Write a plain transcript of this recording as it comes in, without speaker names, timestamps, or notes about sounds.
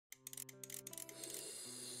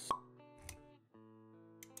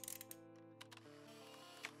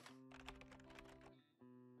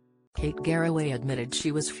Kate Garraway admitted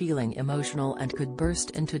she was feeling emotional and could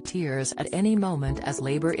burst into tears at any moment as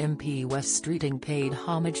Labour MP Wes Streeting paid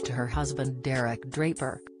homage to her husband Derek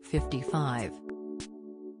Draper, 55.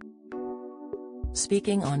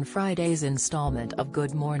 Speaking on Friday's installment of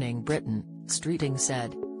Good Morning Britain, Streeting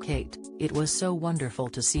said, "Kate, it was so wonderful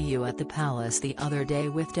to see you at the palace the other day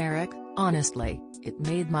with Derek. Honestly, it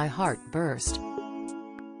made my heart burst.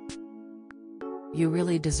 You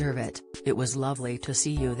really deserve it. It was lovely to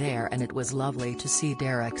see you there and it was lovely to see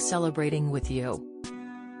Derek celebrating with you.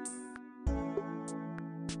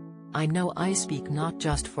 I know I speak not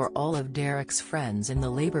just for all of Derek's friends in the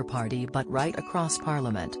Labour Party but right across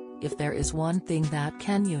Parliament. If there is one thing that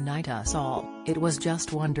can unite us all, it was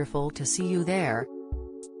just wonderful to see you there.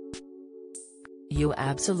 You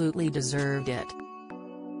absolutely deserved it.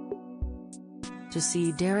 To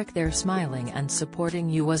see Derek there smiling and supporting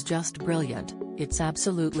you was just brilliant. It's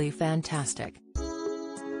absolutely fantastic."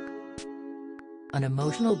 An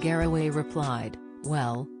emotional Garraway replied,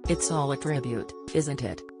 "Well, it's all a tribute, isn't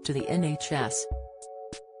it, to the NHS?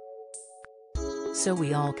 So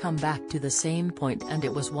we all come back to the same point, and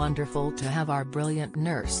it was wonderful to have our brilliant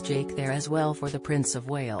nurse Jake there as well for the Prince of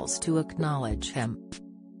Wales to acknowledge him.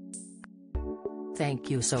 Thank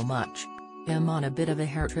you so much. I'm on a bit of a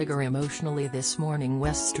hair trigger emotionally this morning."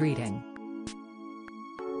 Wes Streeting.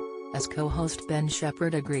 As co-host Ben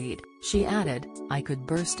Shepherd agreed, she added, "I could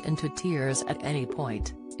burst into tears at any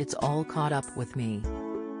point, it's all caught up with me.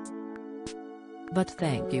 But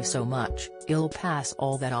thank you so much, I'll pass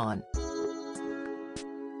all that on."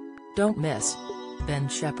 Don't miss. Ben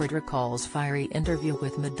Shepherd recalls fiery interview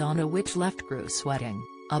with Madonna which left crew sweating.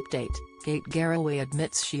 Update, Kate Garraway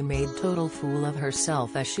admits she made total fool of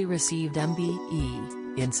herself as she received MBE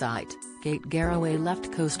Insight. Kate Garraway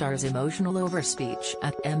left co-stars emotional over speech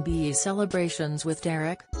at MBE celebrations with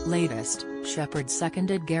Derek. Latest, Shepherd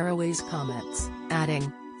seconded Garraway's comments,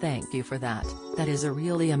 adding, "Thank you for that, that is a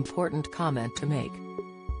really important comment to make."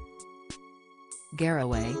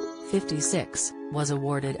 Garraway, 56, was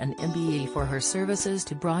awarded an MBE for her services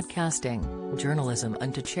to broadcasting, journalism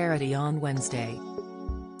and to charity on Wednesday.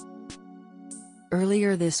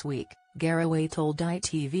 Earlier this week, Garraway told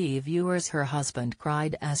ITV viewers her husband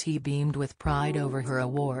cried as he beamed with pride over her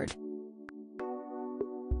award.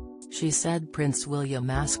 She said Prince William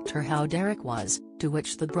asked her how Derek was, to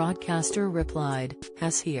which the broadcaster replied,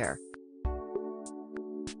 "Has here."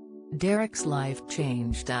 Derek's life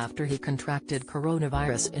changed after he contracted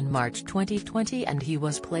coronavirus in March 2020 and he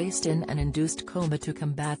was placed in an induced coma to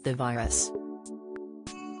combat the virus.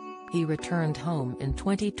 He returned home in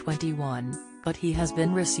 2021, but he has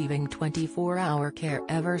been receiving 24-hour care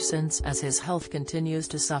ever since as his health continues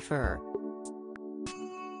to suffer.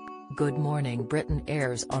 Good Morning Britain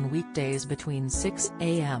airs on weekdays between 6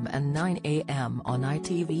 a.m. and 9 a.m. on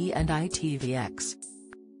ITV and ITVX.